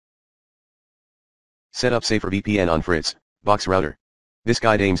Set up SaferVPN on FRITZ box router. This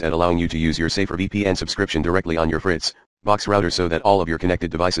guide aims at allowing you to use your SaferVPN subscription directly on your FRITZ box router so that all of your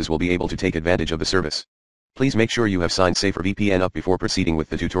connected devices will be able to take advantage of the service. Please make sure you have signed SaferVPN up before proceeding with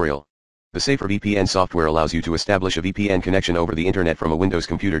the tutorial. The SaferVPN software allows you to establish a VPN connection over the internet from a Windows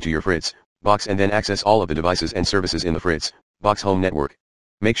computer to your FRITZ box and then access all of the devices and services in the FRITZ box home network.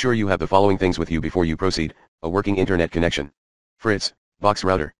 Make sure you have the following things with you before you proceed: a working internet connection, FRITZ box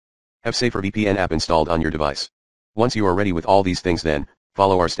router, have SaferVPN app installed on your device. Once you are ready with all these things, then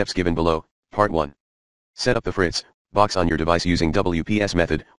follow our steps given below. Part 1. Set up the FRITZ box on your device using WPS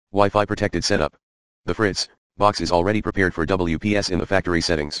method, Wi-Fi protected setup. The FRITZ box is already prepared for WPS in the factory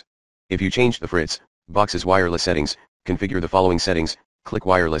settings. If you change the FRITZ box's wireless settings, configure the following settings: click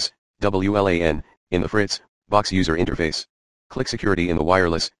Wireless, WLAN, in the FRITZ box user interface. Click Security in the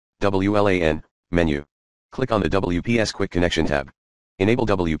Wireless, WLAN, menu. Click on the WPS Quick Connection tab. Enable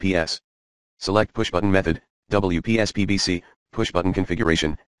WPS. Select Push Button Method, WPS PBC, Push Button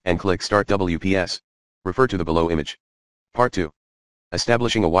Configuration, and click Start WPS. Refer to the below image. Part 2.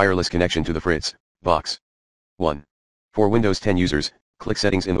 Establishing a wireless connection to the FRITZ box. 1. For Windows 10 users, click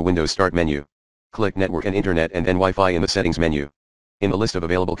Settings in the Windows Start menu. Click Network and Internet and then Wi-Fi in the Settings menu. In the list of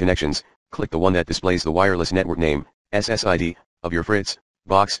available connections, click the one that displays the wireless network name, SSID, of your FRITZ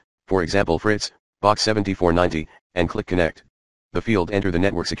box, for example FRITZ box 7490, and click Connect. The field Enter the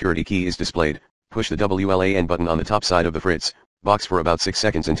network security key is displayed. Push the WLAN button on the top side of the FRITZ box for about 6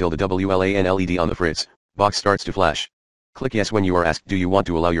 seconds until the WLAN LED on the FRITZ box starts to flash. Click Yes when you are asked, do you want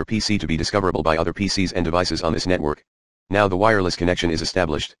to allow your PC to be discoverable by other PCs and devices on this network? Now the wireless connection is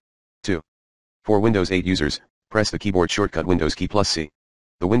established. 2. For Windows 8 users, press the keyboard shortcut Windows key plus C.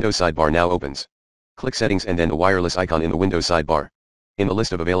 The Windows sidebar now opens. Click Settings and then the wireless icon in the Windows sidebar. In the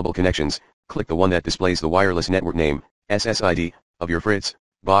list of available connections, click the one that displays the wireless network name, SSID, of your FRITZ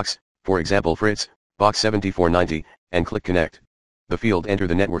box, for example FRITZ box 7490, and click Connect. The field Enter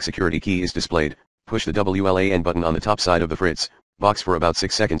the network security key is displayed. Push the WLAN button on the top side of the FRITZ box for about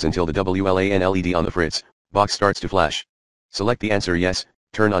 6 seconds until the WLAN LED on the FRITZ box starts to flash. Select the answer Yes,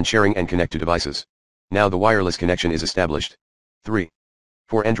 turn on sharing and connect to devices. Now the wireless connection is established. 3.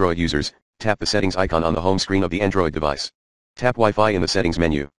 For Android users, tap the settings icon on the home screen of the Android device. Tap Wi-Fi in the settings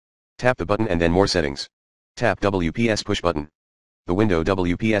menu. Tap the button and then more settings. Tap WPS push button. The window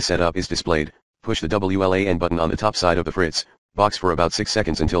WPS setup is displayed. Push the WLAN button on the top side of the FRITZ box for about 6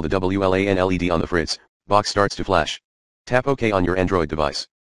 seconds until the WLAN LED on the FRITZ box starts to flash. Tap OK on your Android device.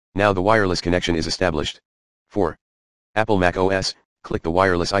 Now the wireless connection is established. 4. Apple Mac OS, click the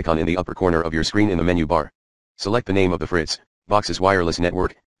wireless icon in the upper corner of your screen in the menu bar. Select the name of the FRITZ box's wireless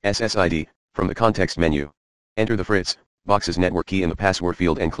network, SSID, from the context menu. Enter the FRITZ box's network key in the password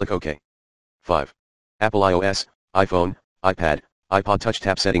field and click OK. 5. Apple iOS, iPhone, iPad, iPod Touch,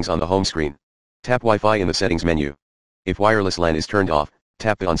 tap Settings on the home screen. Tap Wi-Fi in the settings menu. If wireless LAN is turned off,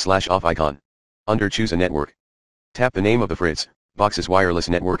 tap the on/off icon. Under Choose a network, tap the name of the FRITZ box's wireless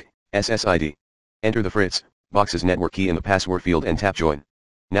network, SSID. Enter the FRITZ box's network key in the password field and tap Join.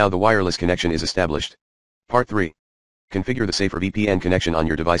 Now the wireless connection is established. Part 3. Configure the SaferVPN connection on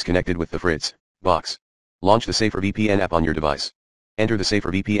your device connected with the FRITZ box. Launch the SaferVPN app on your device. Enter the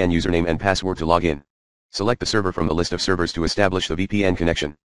SaferVPN username and password to log in. Select the server from the list of servers to establish the VPN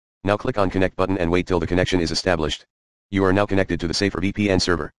connection. Now click on Connect button and wait till the connection is established. You are now connected to the SaferVPN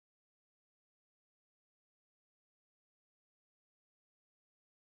server.